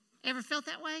Ever felt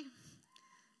that way?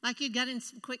 Like you got in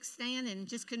some quicksand and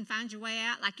just couldn't find your way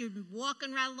out? Like you're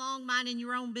walking right along, minding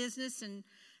your own business and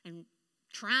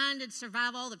trying to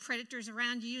survive all the predators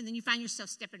around you, and then you find yourself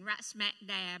stepping right smack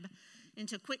dab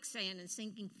into quicksand and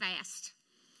sinking fast.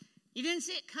 You didn't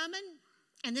see it coming,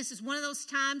 and this is one of those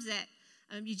times that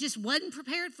you just wasn't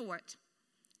prepared for it.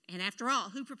 And after all,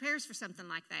 who prepares for something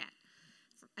like that?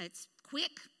 It's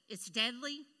quick, it's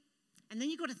deadly, and then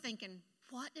you go to thinking,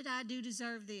 what did I do to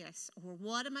deserve this? Or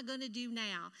what am I going to do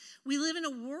now? We live in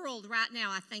a world right now,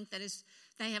 I think,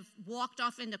 they have walked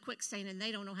off into quicksand and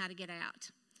they don't know how to get out.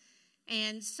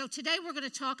 And so today we're going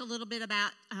to talk a little bit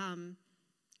about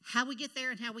how we get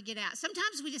there and how we get out.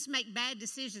 Sometimes we just make bad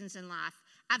decisions in life.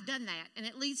 I've done that, and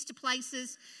it leads to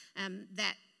places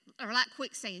that are like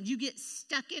quicksand. You get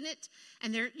stuck in it,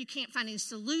 and you can't find any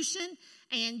solution,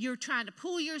 and you're trying to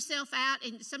pull yourself out,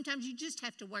 and sometimes you just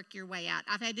have to work your way out.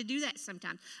 I've had to do that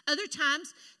sometimes. Other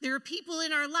times, there are people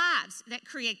in our lives that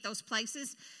create those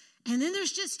places, and then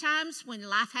there's just times when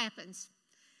life happens,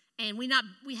 and we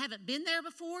haven't been there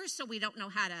before, so we don't know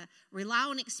how to rely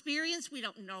on experience. We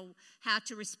don't know how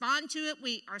to respond to it.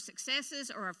 Our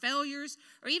successes or our failures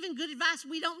or even good advice,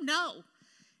 we don't know.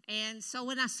 And so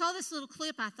when I saw this little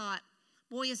clip, I thought,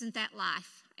 boy, isn't that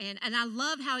life? And I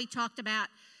love how he talked about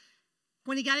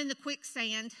when he got in the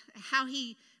quicksand, how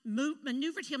he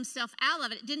maneuvered himself out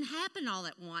of it. It didn't happen all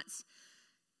at once.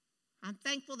 I'm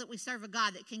thankful that we serve a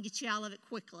God that can get you out of it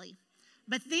quickly.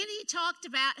 But then he talked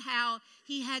about how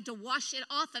he had to wash it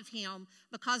off of him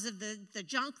because of the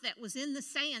junk that was in the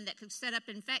sand that could set up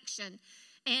infection.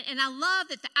 And I love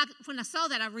that when I saw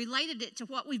that, I related it to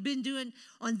what we've been doing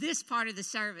on this part of the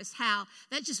service, how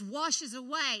that just washes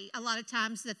away a lot of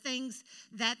times the things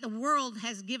that the world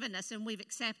has given us and we've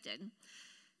accepted.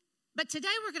 But today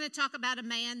we're going to talk about a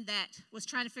man that was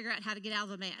trying to figure out how to get out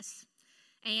of a mess.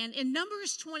 And in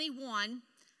Numbers 21,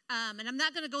 and I'm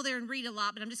not going to go there and read a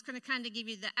lot, but I'm just going to kind of give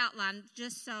you the outline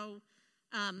just so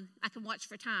I can watch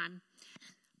for time.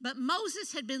 But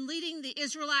Moses had been leading the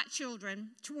Israelite children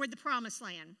toward the promised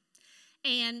land.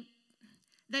 And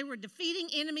they were defeating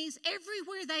enemies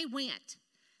everywhere they went.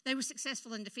 They were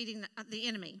successful in defeating the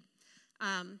enemy.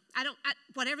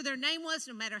 Whatever their name was,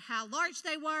 no matter how large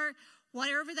they were,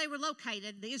 wherever they were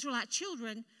located, the Israelite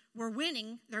children were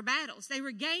winning their battles. They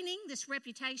were gaining this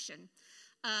reputation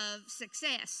of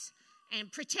success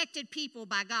and protected people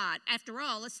by God. After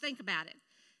all, let's think about it.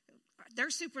 Their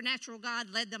supernatural God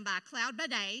led them by a cloud by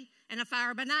day and a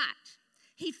fire by night.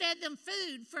 He fed them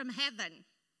food from heaven.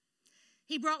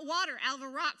 He brought water out of a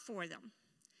rock for them.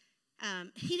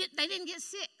 They didn't get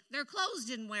sick. Their clothes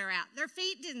didn't wear out. Their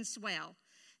feet didn't swell.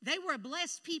 They were a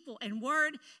blessed people, and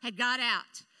word had got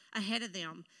out ahead of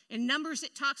them. In Numbers,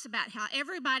 it talks about how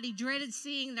everybody dreaded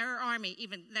seeing their army,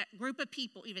 even that group of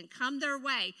people, even come their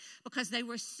way because they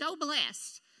were so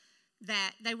blessed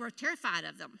that they were terrified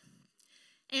of them.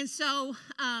 And so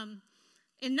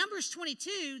in Numbers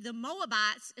 22, the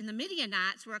Moabites and the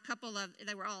Midianites were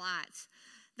they were all ites.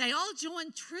 They all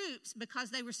joined troops because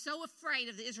they were so afraid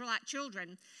of the Israelite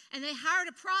children. And they hired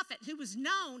a prophet who was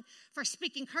known for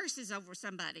speaking curses over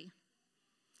somebody.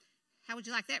 How would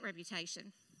you like that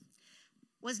reputation?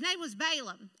 Well, his name was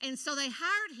Balaam. And so they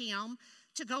hired him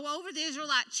to go over the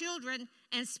Israelite children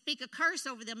and speak a curse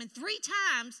over them. And 3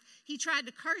 times he tried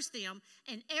to curse them.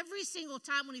 And every single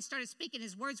time when he started speaking,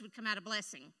 his words would come out a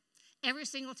blessing. Every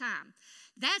single time.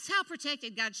 That's how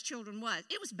protected God's children was.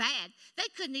 It was bad. They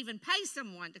couldn't even pay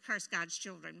someone to curse God's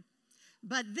children.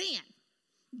 But then,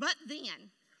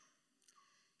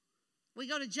 we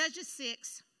go to Judges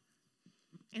 6.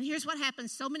 And here's what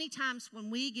happens so many times when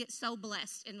we get so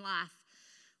blessed in life.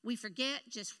 We forget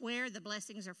just where the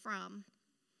blessings are from.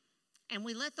 And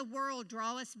we let the world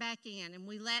draw us back in. And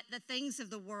we let the things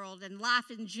of the world and life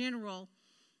in general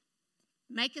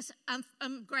make us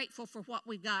ungrateful for what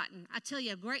we've gotten. I tell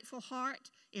you, a grateful heart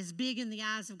is big in the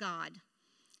eyes of God.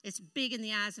 It's big in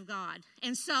the eyes of God.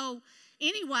 And so,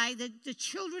 anyway, the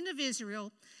children of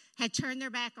Israel had turned their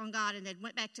back on God and they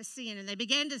went back to sin. And they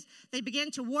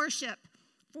began to worship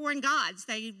foreign gods.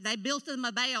 They built them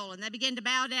a Baal, and they began to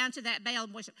bow down to that Baal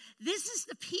and worship. This is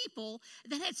the people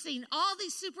that had seen all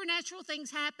these supernatural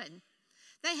things happen.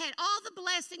 They had all the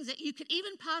blessings that you could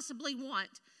even possibly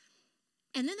want,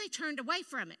 and then they turned away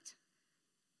from it.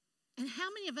 And how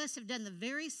many of us have done the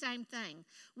very same thing?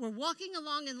 We're walking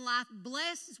along in life,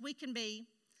 blessed as we can be.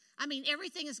 I mean,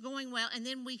 everything is going well, and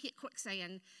then we hit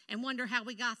quicksand and wonder how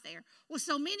we got there. Well,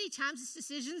 so many times it's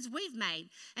decisions we've made,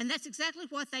 and that's exactly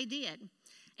what they did.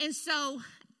 And so,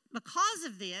 because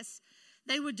of this,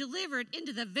 they were delivered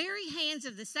into the very hands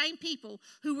of the same people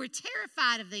who were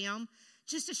terrified of them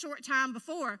just a short time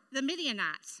before, the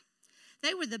Midianites.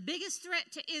 They were the biggest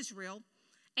threat to Israel,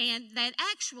 and they had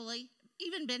actually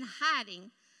even been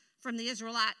hiding from the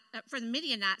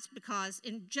Midianites, because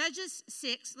in Judges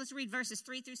 6, let's read verses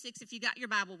 3 through 6 if you got your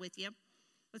Bible with you.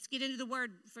 Let's get into the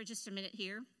word for just a minute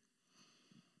here.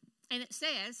 And it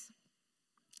says,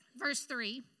 verse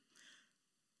 3,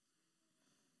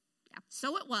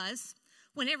 so it was,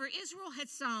 whenever Israel had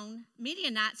sown,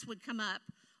 Midianites would come up.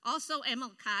 Also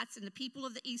Amalekites and the people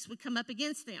of the east would come up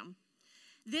against them.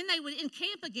 Then they would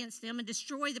encamp against them and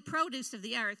destroy the produce of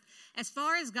the earth as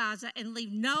far as Gaza, and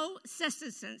leave no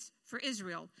sustenance for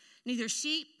Israel, neither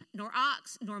sheep nor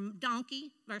ox nor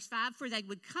donkey. Verse 5, for they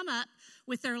would come up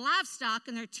with their livestock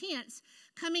and their tents,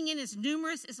 coming in as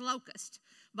numerous as locusts.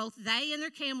 Both they and their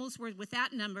camels were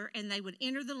without number, and they would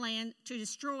enter the land to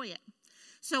destroy it.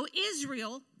 So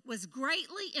Israel was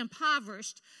greatly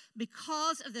impoverished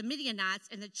because of the Midianites,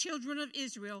 and the children of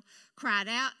Israel cried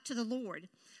out to the Lord.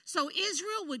 So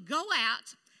Israel would go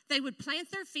out, they would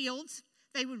plant their fields,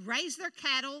 they would raise their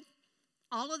cattle,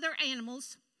 all of their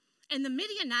animals, and the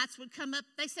Midianites would come up.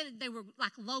 They said they were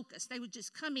like locusts. They would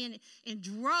just come in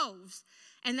droves,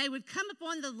 and they would come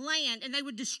upon the land, and they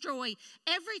would destroy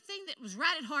everything that was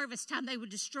right at harvest time. They would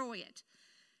destroy it.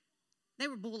 They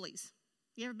were bullies.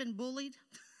 You ever been bullied?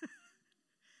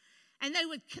 And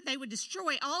they would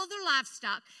destroy all of their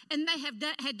livestock, and they had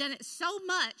done it so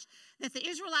much that the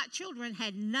Israelite children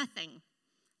had nothing.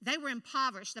 They were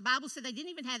impoverished. The Bible said they didn't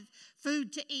even have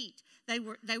food to eat. They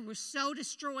were so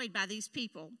destroyed by these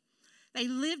people. They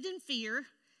lived in fear,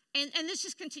 and this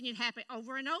just continued happening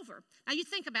over and over. Now, you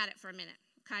think about it for a minute,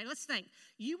 okay? Let's think.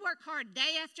 You work hard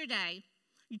day after day.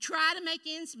 You try to make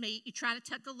ends meet. You try to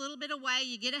tuck a little bit away.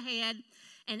 You get ahead,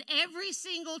 and every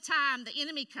single time the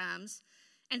enemy comes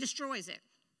and destroys it.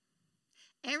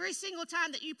 Every single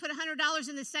time that you put $100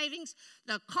 in the savings,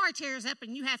 the car tears up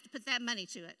and you have to put that money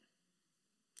to it.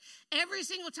 Every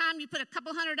single time you put a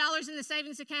couple $100 in the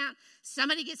savings account,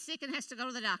 somebody gets sick and has to go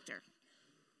to the doctor.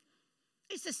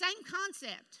 It's the same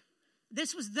concept.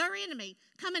 This was their enemy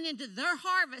coming into their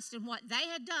harvest and what they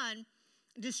had done,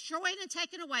 destroying and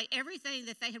taking away everything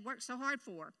that they had worked so hard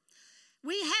for.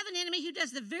 We have an enemy who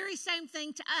does the very same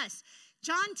thing to us.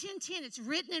 John 10:10, it's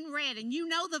written in red, and you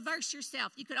know the verse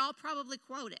yourself. You could all probably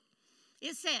quote it.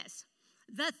 It says,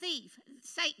 the thief,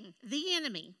 Satan, the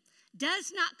enemy,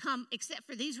 does not come except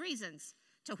for these reasons.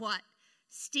 To what?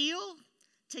 Steal,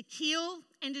 to kill,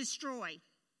 and destroy.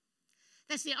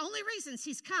 That's the only reasons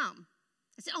he's come.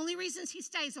 That's the only reasons he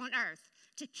stays on earth.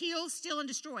 To kill, steal, and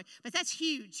destroy. But that's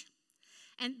huge.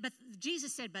 But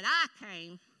Jesus said, but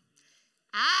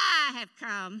I have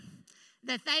come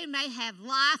that they may have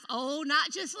life, not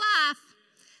just life,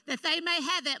 that they may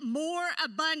have it more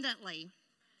abundantly.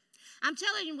 I'm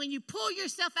telling you, when you pull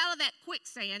yourself out of that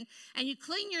quicksand and you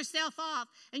clean yourself off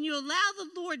and you allow the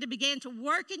Lord to begin to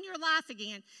work in your life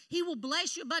again, he will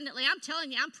bless you abundantly. I'm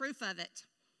telling you, I'm proof of it.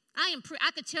 I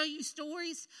could tell you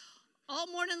stories all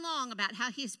morning long about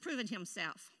how he has proven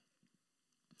himself.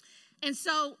 And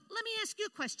so let me ask you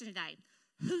a question today.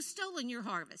 Who's stolen your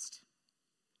harvest?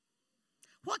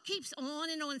 What keeps on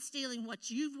and on stealing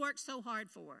what you've worked so hard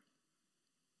for?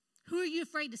 Who are you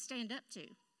afraid to stand up to?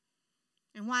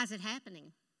 And why is it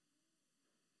happening?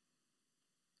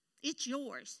 It's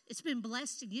yours. It's been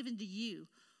blessed and given to you.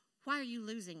 Why are you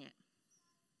losing it?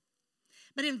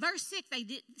 But in verse 6,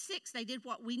 they did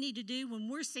what we need to do when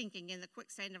we're sinking in the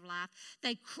quicksand of life.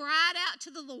 They cried out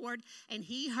to the Lord, and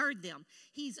he heard them.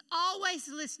 He's always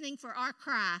listening for our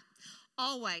cry,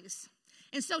 always.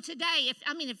 And so today,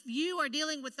 if you are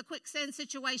dealing with the quicksand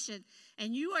situation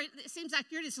and it seems like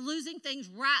you're just losing things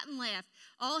right and left,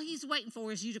 all he's waiting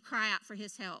for is you to cry out for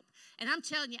his help. And I'm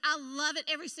telling you, I love it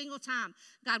every single time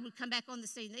God would come back on the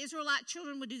scene. The Israelite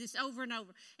children would do this over and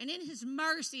over. And in his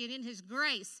mercy and in his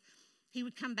grace, he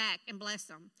would come back and bless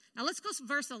them. Now let's go to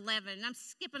verse 11. And I'm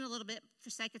skipping a little bit for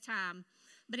sake of time.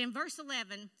 But in verse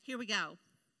 11, here we go.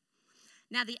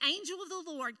 Now the angel of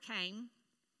the Lord came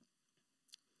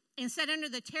and sat under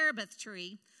the terebinth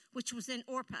tree, which was in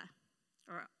Orpah,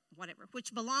 or whatever,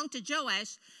 which belonged to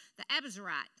Joash the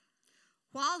Abiezrite,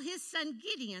 while his son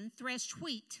Gideon threshed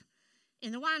wheat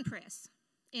in the winepress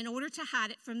in order to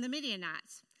hide it from the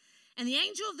Midianites. And the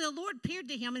angel of the Lord appeared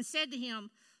to him and said to him,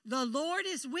 the Lord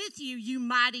is with you, you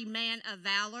mighty man of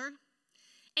valor.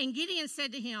 And Gideon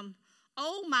said to him,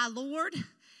 oh, my Lord,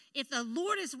 if the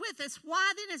Lord is with us,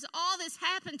 why then has all this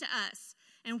happened to us?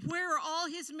 And where are all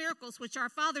his miracles which our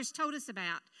fathers told us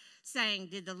about, saying,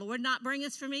 did the Lord not bring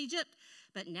us from Egypt?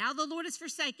 But now the Lord has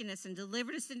forsaken us and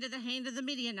delivered us into the hand of the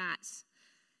Midianites.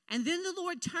 And then the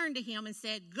Lord turned to him and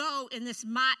said, go in this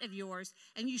might of yours,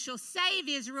 and you shall save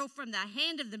Israel from the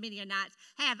hand of the Midianites.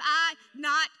 Have I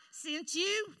not sent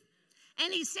you?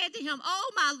 And he said to him,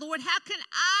 oh, my Lord, how can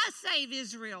I save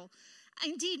Israel?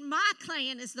 Indeed, my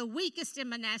clan is the weakest in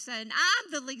Manasseh, and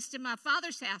I'm the least in my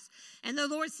father's house. And the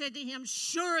Lord said to him,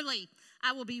 surely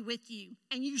I will be with you,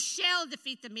 and you shall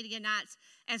defeat the Midianites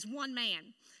as one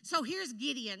man. So here's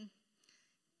Gideon.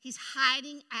 He's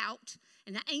hiding out,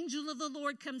 and the angel of the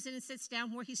Lord comes in and sits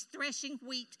down where he's threshing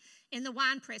wheat in the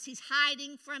winepress. He's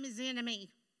hiding from his enemy.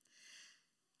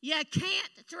 You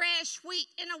can't thresh wheat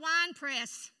in a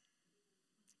winepress.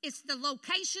 It's the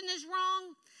location is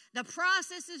wrong, the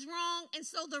process is wrong, and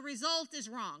so the result is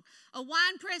wrong. A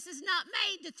winepress is not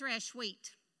made to thresh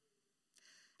wheat.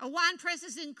 A winepress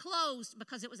is enclosed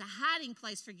because it was a hiding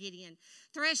place for Gideon.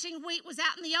 Threshing wheat was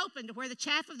out in the open to where the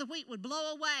chaff of the wheat would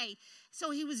blow away.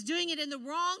 So he was doing it in the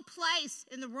wrong place,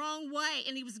 in the wrong way,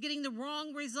 and he was getting the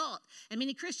wrong result. And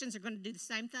many Christians are going to do the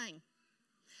same thing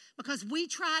because we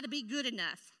try to be good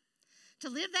enough to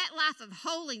live that life of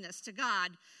holiness to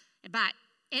God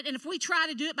and if we try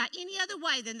to do it by any other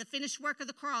way than the finished work of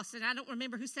the cross, and I don't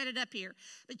remember who set it up here,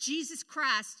 but Jesus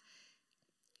Christ,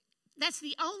 that's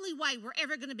the only way we're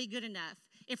ever going to be good enough.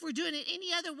 If we're doing it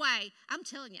any other way, I'm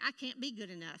telling you, I can't be good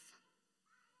enough.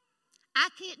 I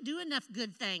can't do enough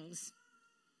good things.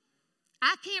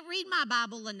 I can't read my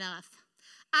Bible enough.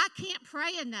 I can't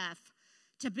pray enough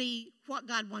to be what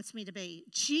God wants me to be.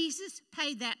 Jesus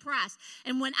paid that price.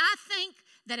 And when I think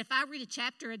that if I read a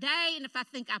chapter a day, and if I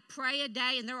think I pray a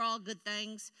day, and they're all good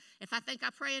things, if I think I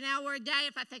pray an hour a day,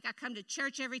 if I think I come to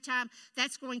church every time,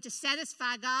 that's going to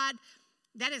satisfy God.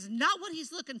 That is not what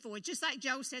he's looking for. Just like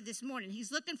Joe said this morning,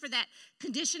 he's looking for that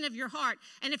condition of your heart.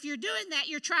 And if you're doing that,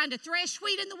 you're trying to thresh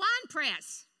wheat in the wine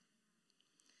press.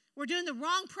 We're doing the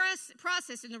wrong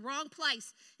process in the wrong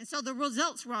place. And so the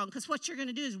result's wrong because what you're going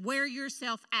to do is wear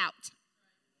yourself out.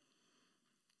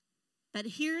 But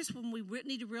here's when we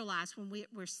need to realize when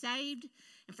we're saved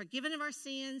and forgiven of our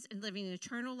sins and living an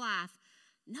eternal life,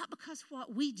 not because of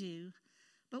what we do,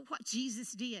 but what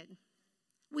Jesus did.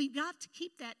 We've got to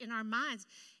keep that in our minds,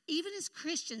 even as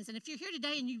Christians. And if you're here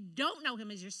today and you don't know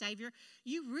him as your Savior,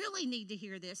 you really need to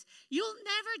hear this. You'll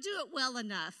never do it well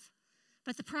enough,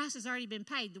 but the price has already been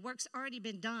paid. The work's already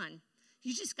been done.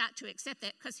 You just got to accept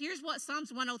that because here's what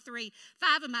Psalms 103,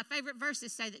 5 of my favorite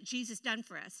verses say that Jesus done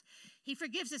for us. He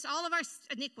forgives us all of our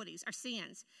iniquities, our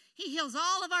sins. He heals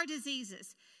all of our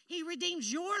diseases. He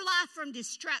redeems your life from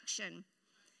destruction.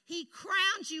 He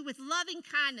crowns you with loving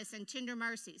kindness and tender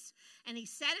mercies. And he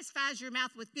satisfies your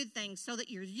mouth with good things so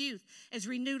that your youth is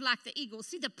renewed like the eagle.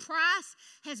 See, the price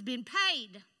has been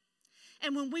paid.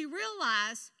 And when we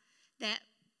realize that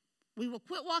we will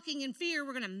quit walking in fear,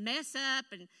 we're going to mess up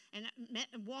and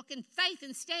walk in faith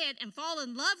instead and fall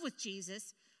in love with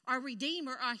Jesus, our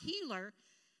Redeemer, our healer,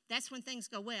 that's when things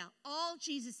go well. All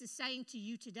Jesus is saying to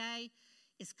you today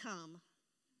is come.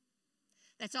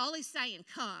 That's all he's saying,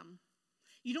 come.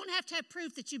 You don't have to have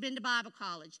proof that you've been to Bible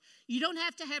college. You don't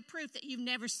have to have proof that you've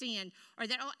never sinned, or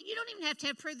that you don't even have to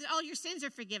have proof that all your sins are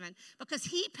forgiven, because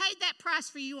he paid that price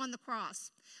for you on the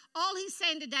cross. All he's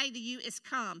saying today to you is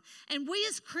come. And we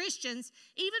as Christians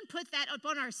even put that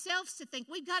upon ourselves to think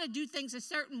we've got to do things a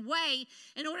certain way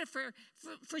in order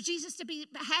for Jesus to be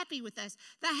happy with us.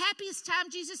 The happiest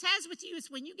time Jesus has with you is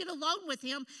when you get alone with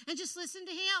him and just listen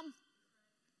to him.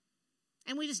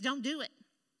 And we just don't do it.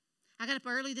 I got up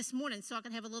early this morning so I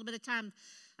could have a little bit of time.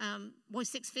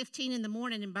 6:15 in the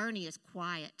morning in Bernie is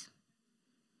quiet.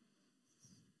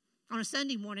 On a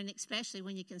Sunday morning, especially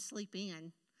when you can sleep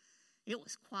in, it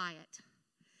was quiet.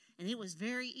 And it was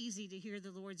very easy to hear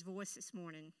the Lord's voice this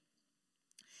morning.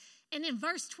 And in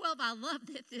verse 12, I love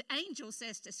that the angel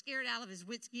says to scare it out of his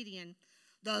wits Gideon,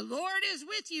 "The Lord is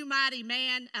with you, mighty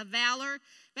man of valor."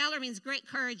 Valor means great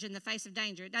courage in the face of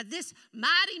danger. Now, this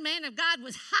mighty man of God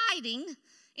was hiding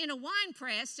in a wine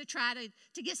press to try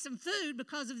to get some food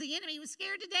because of the enemy. He was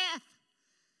scared to death.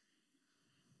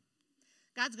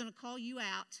 God's going to call you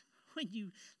out when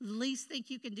you least think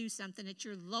you can do something at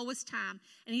your lowest time,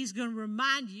 and he's going to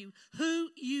remind you who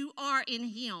you are in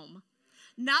him.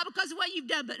 Not because of what you've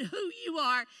done, but who you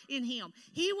are in him.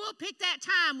 He will pick that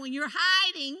time when you're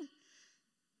hiding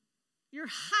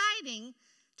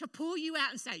to pull you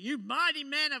out and say, "You mighty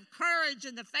man of courage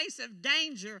in the face of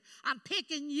danger, I'm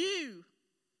picking you."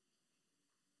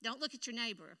 Don't look at your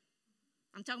neighbor.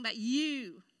 I'm talking about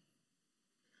you.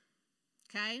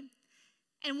 Okay?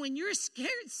 And when you're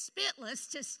scared spitless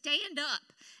to stand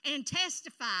up and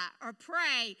testify or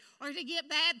pray or to get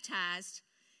baptized,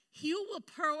 he will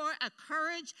pour a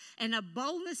courage and a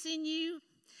boldness in you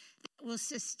that will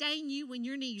sustain you when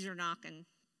your knees are knocking.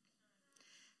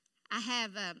 I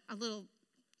have I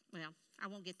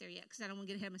won't get there yet because I don't want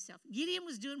to get ahead of myself. Gideon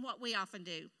was doing what we often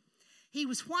do. He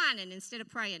was whining instead of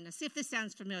praying. Now, see if this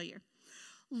sounds familiar.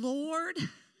 Lord,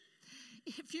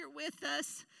 if you're with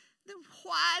us, then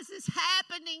why is this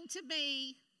happening to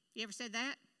me? You ever said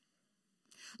that?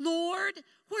 Lord,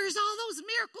 where's all those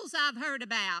miracles I've heard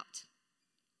about?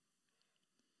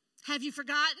 Have you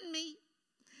forgotten me?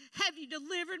 Have you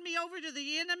delivered me over to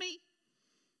the enemy?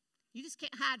 You just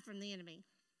can't hide from the enemy.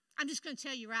 I'm just going to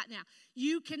tell you right now,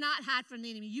 you cannot hide from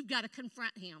the enemy. You've got to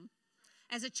confront him.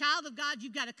 As a child of God,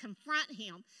 you've got to confront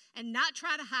him and not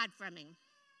try to hide from him.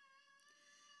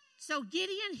 So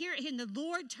Gideon here, and the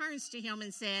Lord turns to him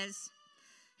and says,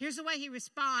 here's the way he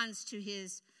responds to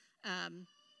his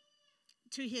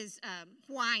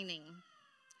whining.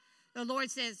 The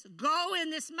Lord says, go in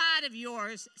this might of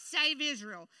yours, save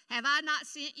Israel. Have I not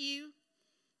sent you?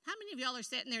 How many of y'all are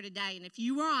sitting there today, and if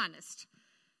you were honest,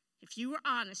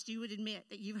 you would admit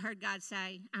that you've heard God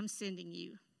say, I'm sending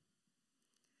you.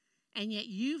 And yet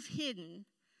you've hidden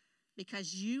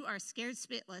because you are scared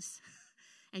spitless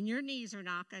and your knees are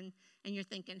knocking and you're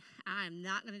thinking, I am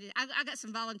not going to do it. I got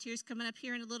some volunteers coming up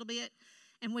here in a little bit,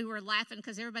 and we were laughing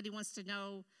because everybody wants to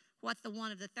know what the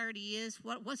one of the 30 is.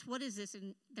 What is this?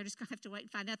 And they're just going to have to wait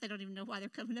and find out. They don't even know why they're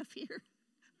coming up here.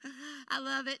 I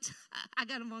love it. I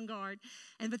got them on guard.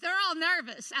 But they're all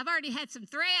nervous. I've already had some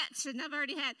threats, and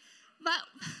but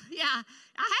yeah,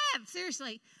 I have,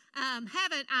 seriously.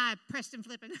 Haven't I, Preston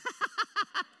Flippin?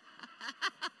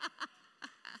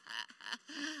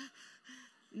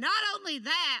 Not only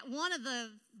that, one of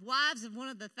the wives of one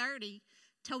of the 30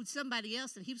 told somebody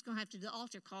else that he was going to have to do the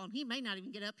altar call, and he may not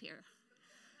even get up here.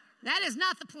 That is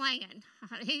not the plan.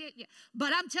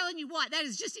 But I'm telling you what, that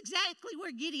is just exactly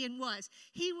where Gideon was.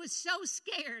 He was so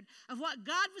scared of what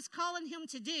God was calling him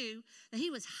to do that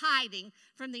he was hiding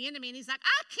from the enemy. And he's like,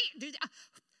 I can't do that.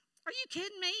 Are you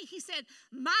kidding me? He said,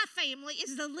 my family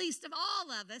is the least of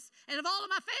all of us. And of all of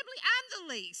my family, I'm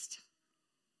the least.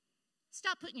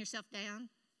 Stop putting yourself down.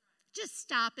 Just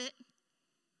stop it.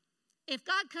 If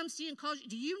God comes to you and calls you,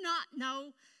 do you not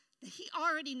know that he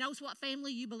already knows what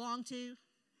family you belong to?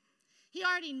 He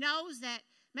already knows that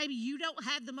maybe you don't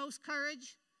have the most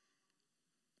courage.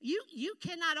 You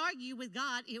cannot argue with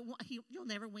God. You'll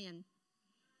never win.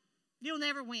 You'll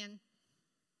never win.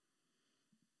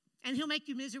 And he'll make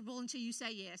you miserable until you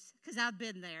say yes, because I've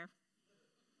been there.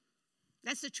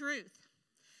 That's the truth.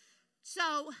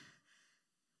 So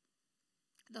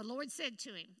the Lord said to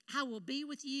him, I will be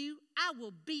with you,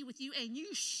 and you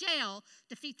shall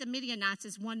defeat the Midianites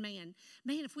as one man.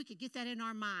 Man, if we could get that in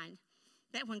our mind,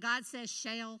 that when God says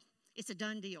shall, it's a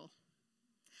done deal.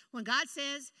 When God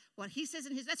says what he says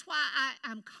in his, that's why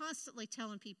I'm constantly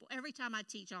telling people, every time I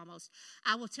teach almost,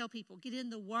 I will tell people, get in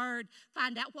the word,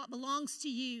 find out what belongs to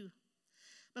you.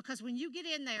 Because when you get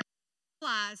in there,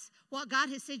 realize what God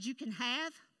has said you can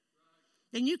have,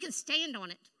 then you can stand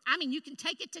on it. I mean, you can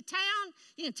take it to town,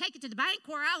 you can take it to the bank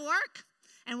where I work,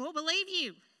 and we'll believe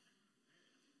you.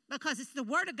 Because it's the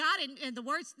word of God, and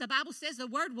the Bible says the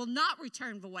word will not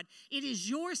return void. It is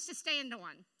yours to stand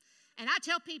on. And I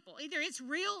tell people, either it's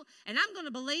real and I'm going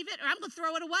to believe it, or I'm going to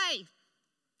throw it away.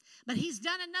 But he's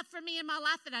done enough for me in my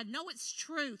life that I know it's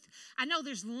truth. I know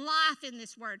there's life in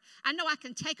this word. I know I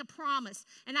can take a promise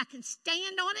and I can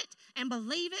stand on it and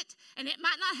believe it. And it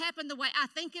might not happen the way I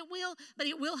think it will, but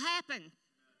it will happen.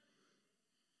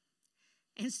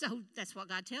 And so that's what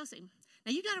God tells him.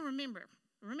 Now you got to remember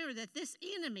that this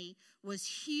enemy was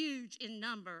huge in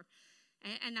number.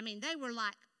 And I mean, they were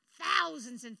like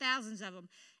thousands and thousands of them.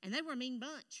 And they were a mean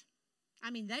bunch. I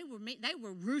mean, they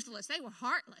were ruthless. They were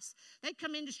heartless. They'd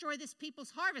come in and destroy this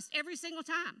people's harvest every single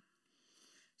time.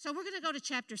 So we're going to go to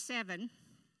chapter 7.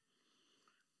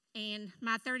 And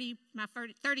my 30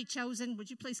 chosen, would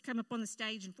you please come up on the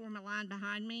stage and form a line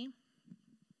behind me?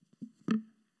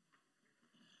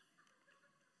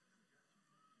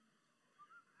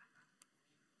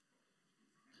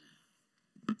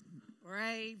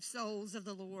 Brave souls of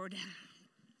the Lord.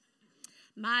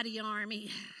 Mighty army.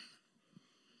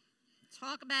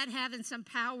 Talk about having some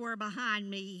power behind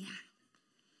me.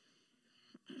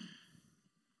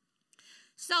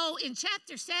 So in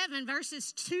chapter 7,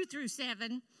 verses 2 through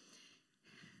 7,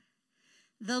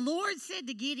 the Lord said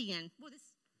to Gideon,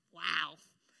 wow,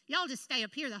 y'all just stay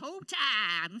up here the whole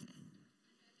time.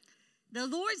 The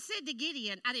Lord said to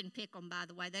Gideon, I didn't pick them, by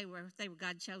the way, they were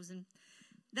God chosen.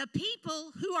 The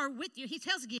people who are with you, he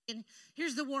tells Gideon,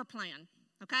 here's the war plan,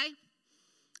 okay?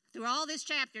 Through all this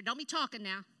chapter, don't be talking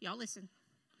now. Y'all listen.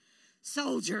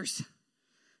 Soldiers.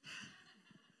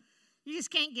 You just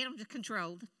can't get them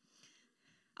controlled.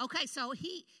 Okay, so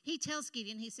he tells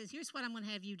Gideon, he says, here's what I'm going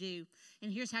to have you do,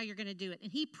 and here's how you're going to do it.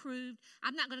 And he proved,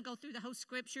 I'm not going to go through the whole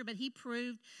scripture, but he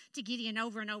proved to Gideon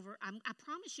over and over, I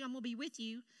promise you I'm going to be with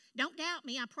you. Don't doubt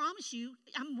me. I promise you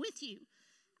I'm with you.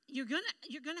 You're going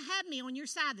to have me on your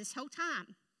side this whole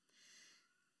time.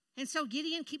 And so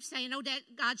Gideon keeps saying, oh,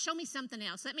 God, show me something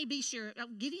else. Let me be sure.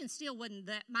 Gideon still wasn't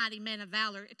that mighty man of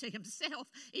valor to himself,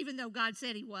 even though God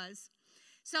said he was.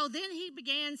 So then he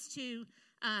begins to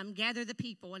gather the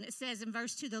people. And it says in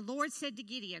verse 2, the Lord said to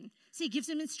Gideon, he gives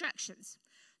him instructions.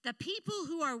 The people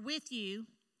who are with you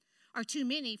are too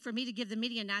many for me to give the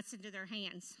Midianites into their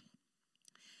hands,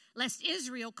 lest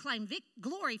Israel claim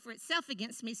glory for itself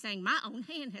against me, saying, my own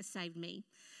hand has saved me.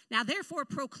 Now therefore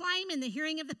proclaim in the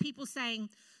hearing of the people, saying,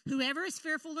 whoever is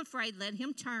fearful and afraid, let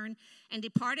him turn and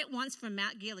depart at once from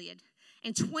Mount Gilead.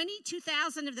 And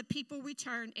 22,000 of the people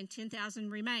returned, and 10,000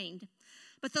 remained.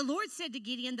 But the Lord said to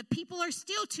Gideon, the people are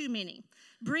still too many.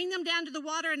 Bring them down to the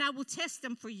water, and I will test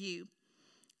them for you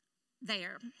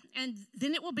there. And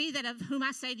then it will be that of whom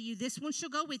I say to you, this one shall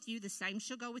go with you, the same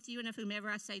shall go with you. And of whomever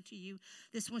I say to you,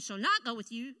 this one shall not go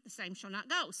with you, the same shall not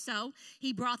go. So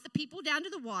he brought the people down to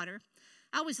the water.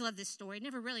 I always love this story.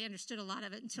 Never really understood a lot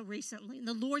of it until recently. And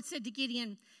the Lord said to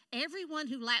Gideon, everyone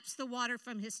who laps the water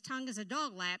from his tongue as a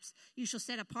dog laps, you shall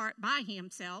set apart by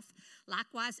himself.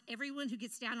 Likewise, everyone who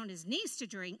gets down on his knees to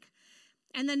drink.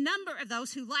 And the number of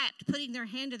those who lapped, putting their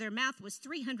hand to their mouth, was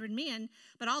 300 men.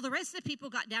 But all the rest of the people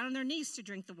got down on their knees to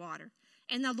drink the water.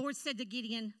 And the Lord said to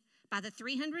Gideon, by the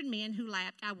 300 men who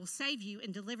lapped, I will save you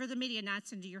and deliver the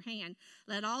Midianites into your hand.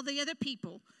 Let all the other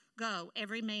people go,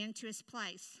 every man to his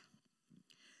place.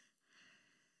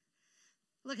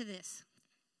 Look at this.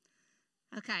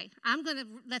 Okay, I'm going to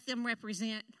let them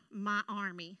represent my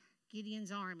army,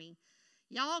 Gideon's army.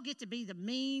 Y'all get to be the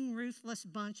mean, ruthless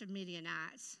bunch of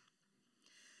Midianites.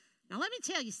 Now, let me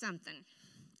tell you something.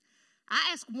 I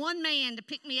asked one man to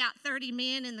pick me out 30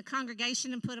 men in the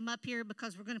congregation and put them up here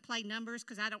because we're going to play numbers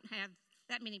because I don't have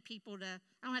that many people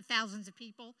I don't have thousands of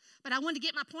people. But I wanted to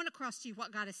get my point across to you,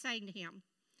 what God is saying to him.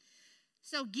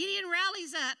 So Gideon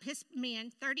rallies up his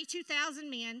men, 32,000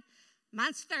 men.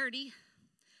 Mine's 30.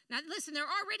 Now, listen, they're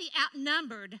already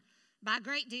outnumbered by a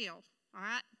great deal, all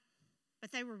right?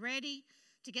 But they were ready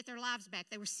to get their lives back.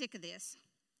 They were sick of this.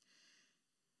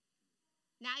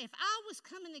 Now, if I was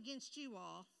coming against you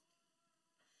all,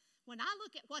 when I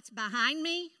look at what's behind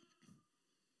me,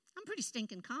 I'm pretty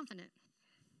stinking confident.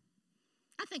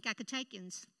 I think I could take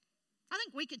ins. I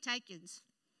think we could take ins.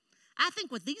 I think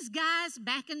with these guys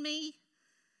backing me,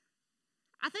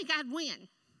 I think I'd win.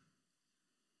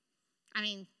 I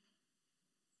mean,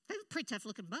 they're a pretty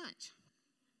tough-looking bunch.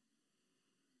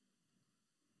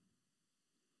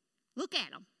 Look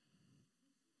at them.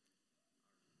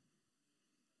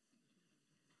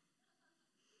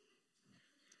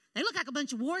 They look like a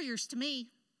bunch of warriors to me.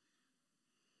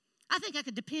 I think I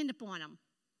could depend upon them.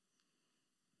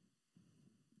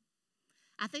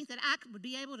 I think that I would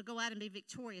be able to go out and be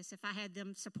victorious if I had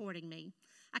them supporting me.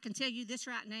 I can tell you this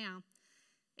right now.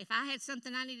 If I had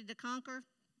something I needed to conquer,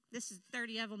 this is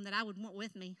 30 of them that I would want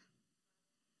with me.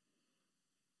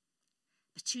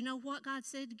 But you know what God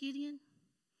said to Gideon?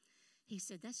 He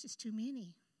said, that's just too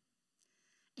many.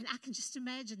 And I can just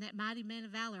imagine that mighty man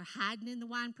of valor hiding in the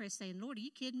winepress saying, Lord, are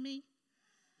you kidding me?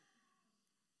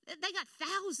 They got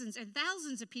thousands and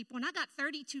thousands of people, and I got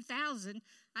 32,000.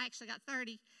 I actually got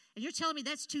 30. And you're telling me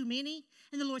that's too many?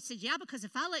 And the Lord said, yeah, because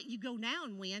if I let you go now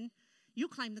and win, you'll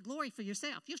claim the glory for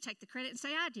yourself. You'll take the credit and say,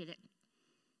 I did it.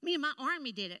 Me and my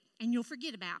army did it, and you'll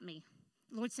forget about me.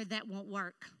 The Lord said that won't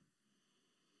work.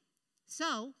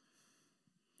 So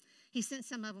he sent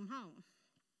some of them home.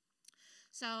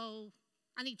 So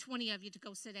I need 20 of you to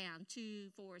go sit down. 2,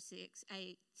 4, 6,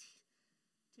 8.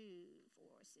 2, 4,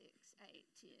 6, 8,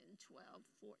 10, 12,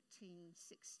 14,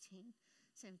 16,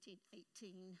 17,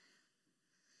 18,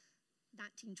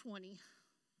 19, 20.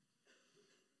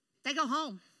 They go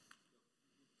home.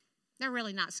 They're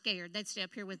really not scared. They'd stay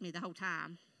up here with me the whole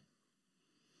time.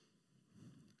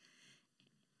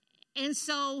 And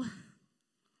so,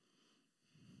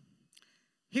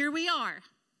 here we are.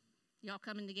 Y'all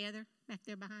coming together back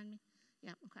there behind me?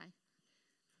 Yeah, okay.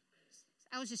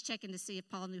 I was just checking to see if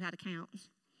Paul knew how to count.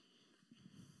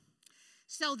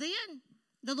 So then,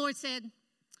 the Lord said,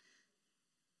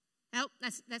 nope,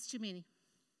 that's too many.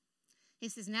 He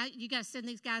says, now you got to send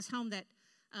these guys home that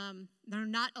they're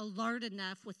not alert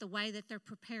enough with the way that they're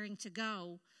preparing to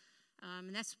go.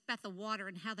 And that's about the water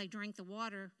and how they drink the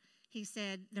water. He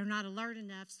said, they're not alert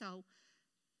enough, so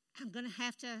I'm going to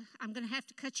have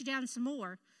to cut you down some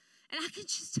more. And I can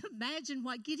just imagine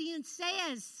what Gideon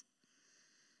says.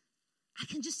 I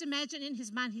can just imagine in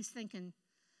his mind, he's thinking,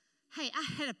 hey,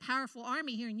 I had a powerful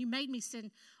army here, and you made me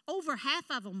send over half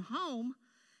of them home.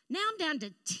 Now I'm down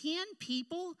to 10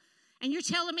 people, and you're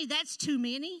telling me that's too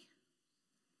many?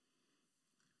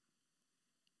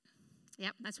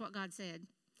 Yep, that's what God said.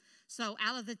 So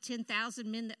out of the 10,000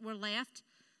 men that were left,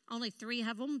 only 3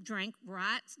 of them drank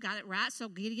right, got it right. So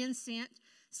Gideon sent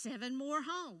 7 more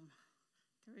home.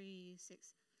 3,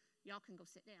 6. Y'all can go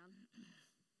sit down.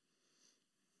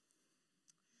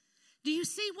 Do you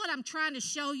see what I'm trying to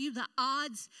show you? The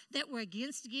odds that were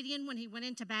against Gideon when he went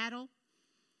into battle?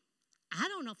 I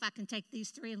don't know if I can take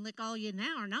these 3 and lick all you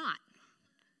now or not.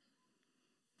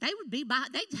 They'd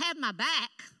have my back.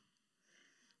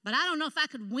 But I don't know if I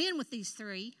could win with these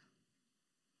 3.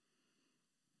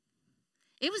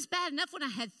 It was bad enough when I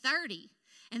had 30.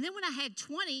 And then when I had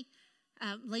 20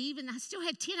 leave and I still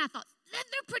had 10, I thought,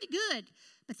 they're pretty good.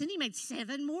 But then he made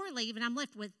 7 more leave, and I'm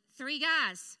left with 3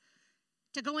 guys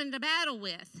to go into battle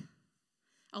with.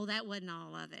 Oh, that wasn't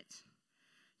all of it.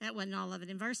 That wasn't all of it.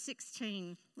 In verse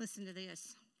 16, listen to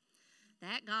this.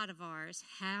 That God of ours,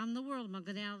 how in the world am I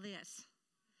going to get out of this?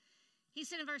 He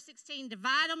said in verse 16,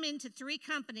 divide them into 3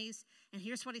 companies. And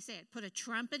here's what he said. Put a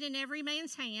trumpet in every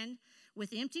man's hand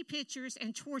with empty pitchers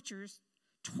and torches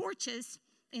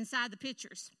inside the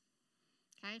pitchers.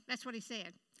 Okay, that's what he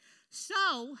said.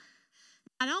 So,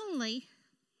 not only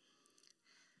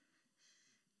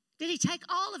did he take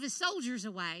all of his soldiers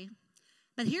away,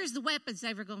 but here's the weapons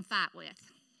they were going to fight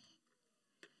with.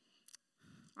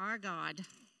 Our God.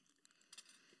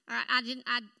 All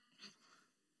right,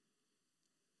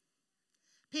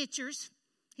 pitchers.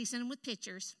 He sent them with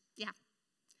pitchers. Yeah.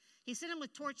 He sent them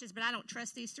with torches, but I don't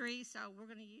trust these 3, so we're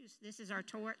going to use, this is our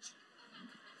torch.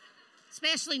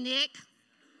 Especially Nick.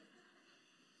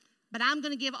 But I'm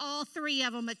going to give all 3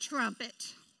 of them a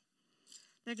trumpet.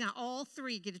 They're going to all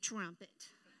 3 get a trumpet.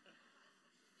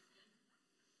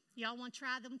 Y'all want to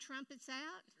try them trumpets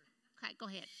out? Okay, go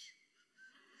ahead.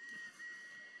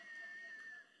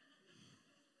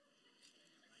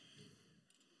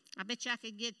 I bet you I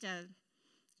could get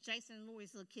Jason and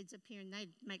Lori's little kids up here, and they'd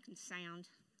make them sound.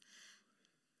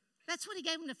 That's what he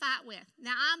gave them to fight with.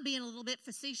 Now, I'm being a little bit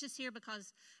facetious here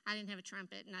because I didn't have a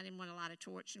trumpet and I didn't want a lot of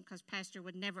torch, and because Pastor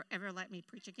would never, ever let me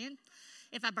preach again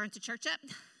if I burnt the church up.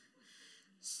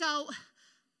 So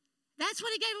that's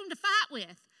what he gave them to fight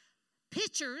with.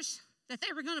 Pitchers that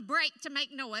they were going to break to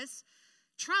make noise,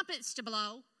 trumpets to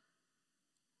blow.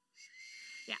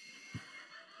 Yeah.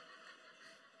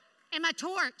 And my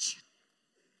torch.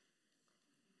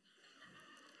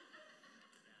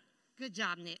 Good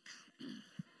job, Nick.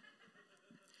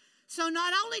 So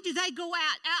not only do they go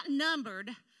out outnumbered,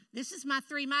 this is my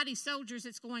 3 mighty soldiers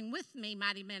that's going with me,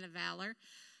 mighty men of valor,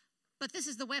 but this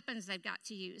is the weapons they've got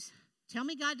to use. Tell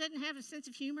me God doesn't have a sense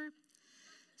of humor?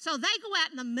 So they go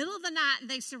out in the middle of the night and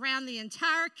they surround the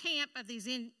entire camp of these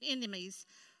enemies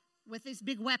with these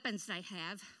big weapons they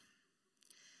have.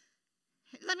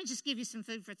 Let me just give you some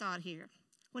food for thought here.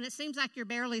 When it seems like you're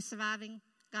barely surviving,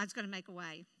 God's going to make a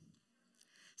way.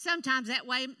 Sometimes that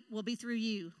way will be through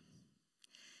you.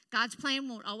 God's plan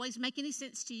won't always make any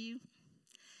sense to you,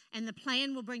 and the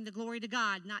plan will bring the glory to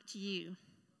God, not to you.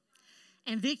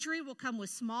 And victory will come with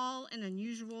small and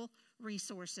unusual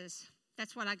resources.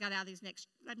 That's what I got out of these next.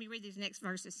 Let me read these next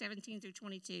verses, 17 through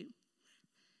 22,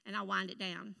 and I'll wind it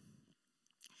down.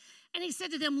 And he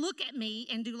said to them, look at me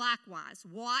and do likewise.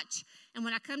 Watch, and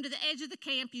when I come to the edge of the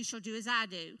camp, you shall do as I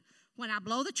do. When I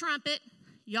blow the trumpet,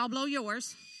 y'all blow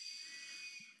yours.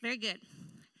 Very good.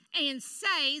 And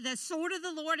say, the sword of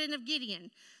the Lord and of Gideon.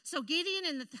 So Gideon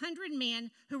and the 100 men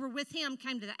who were with him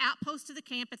came to the outpost of the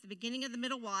camp at the beginning of the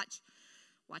middle watch.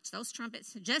 Watch those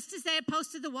trumpets. Just as they had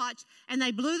posted the watch, and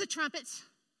they blew the trumpets,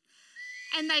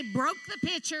 and they broke the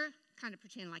pitcher. Kind of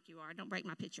pretend like you are. Don't break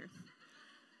my pitcher.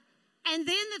 And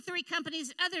then the 3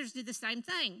 companies, others did the same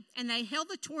thing. And they held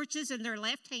the torches in their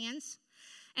left hands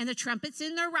and the trumpets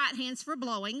in their right hands for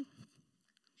blowing.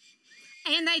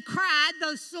 And they cried,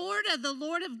 the sword of the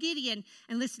Lord of Gideon.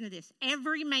 And listen to this.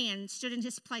 Every man stood in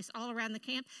his place all around the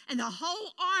camp. And the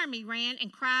whole army ran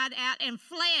and cried out and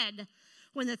fled.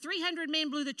 When the 300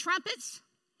 men blew the trumpets,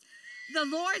 the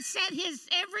Lord set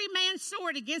every man's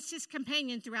sword against his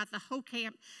companion throughout the whole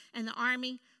camp. And the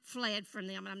army fled from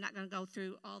them. And I'm not going to go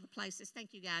through all the places.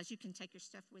 Thank you, guys. You can take your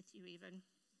stuff with you even.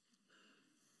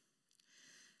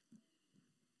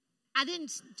 I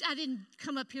didn't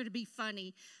come up here to be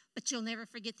funny, but you'll never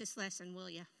forget this lesson, will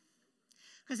you?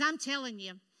 Because I'm telling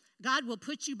you, God will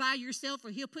put you by yourself,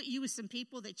 or he'll put you with some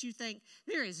people that you think,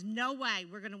 there is no way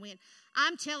we're going to win.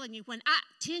 I'm telling you,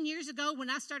 10 years ago when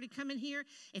I started coming here,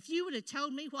 if you would have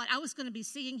told me what I was going to be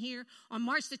seeing here on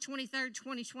March the 23rd,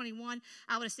 2021,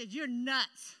 I would have said, you're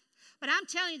nuts. But I'm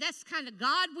telling you, that's the kind of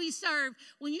God we serve.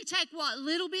 When you take what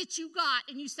little bit you got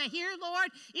and you say, here, Lord,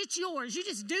 it's yours. You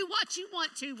just do what you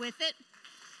want to with it.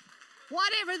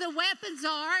 Whatever the weapons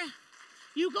are,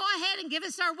 you go ahead and give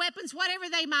us our weapons, whatever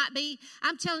they might be.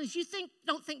 I'm telling you, if you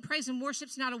don't think praise and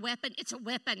worship's not a weapon, it's a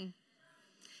weapon.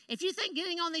 If you think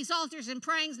getting on these altars and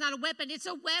praying is not a weapon, it's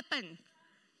a weapon.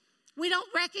 We don't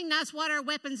recognize what our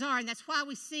weapons are, and that's why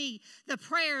we see the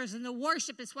prayers and the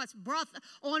worship is what's brought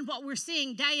on what we're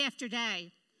seeing day after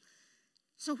day.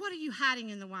 So what are you hiding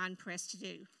in the wine press to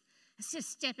do? It's just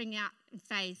stepping out in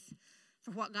faith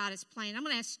for what God is planning. I'm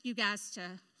going to ask you guys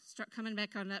to start coming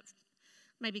back on up,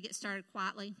 maybe get started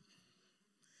quietly.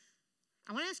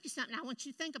 I want to ask you something. I want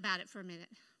you to think about it for a minute.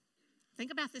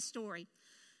 Think about this story.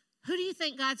 Who do you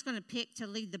think God's going to pick to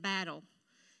lead the battle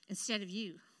instead of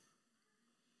you?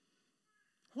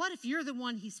 What if you're the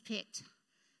one he's picked?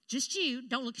 Just you.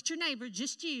 Don't look at your neighbor,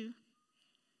 just you.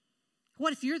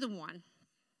 What if you're the one?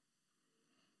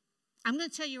 I'm going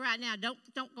to tell you right now,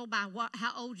 don't go by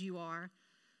how old you are.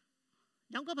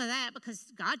 Don't go by that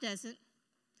because God doesn't.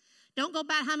 Don't go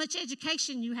by how much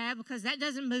education you have because that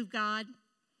doesn't move God.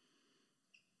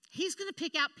 He's going to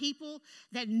pick out people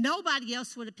that nobody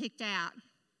else would have picked out.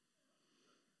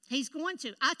 He's going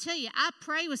to. I tell you, I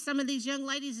pray with some of these young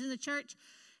ladies in the church,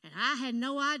 and I had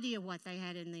no idea what they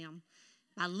had in them.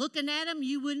 By looking at them,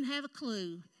 you wouldn't have a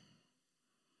clue.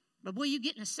 But boy, you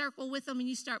get in a circle with them and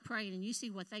you start praying and you see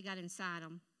what they got inside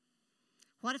them.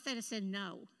 What if they'd have said,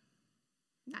 no,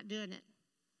 not doing it?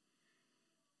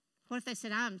 What if they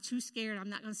said, I'm too scared, I'm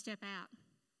not going to step out?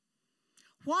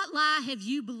 What lie have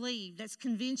you believed that's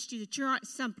convinced you that you're not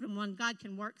someone God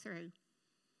can work through?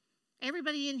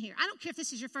 Everybody in here, I don't care if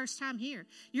this is your first time here.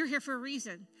 You're here for a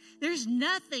reason. There's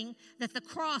nothing that the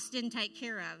cross didn't take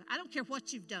care of. I don't care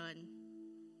what you've done.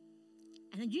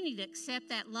 And then you need to accept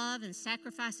that love and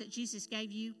sacrifice that Jesus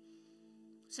gave you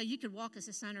so you could walk as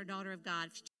a son or daughter of God.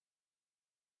 If you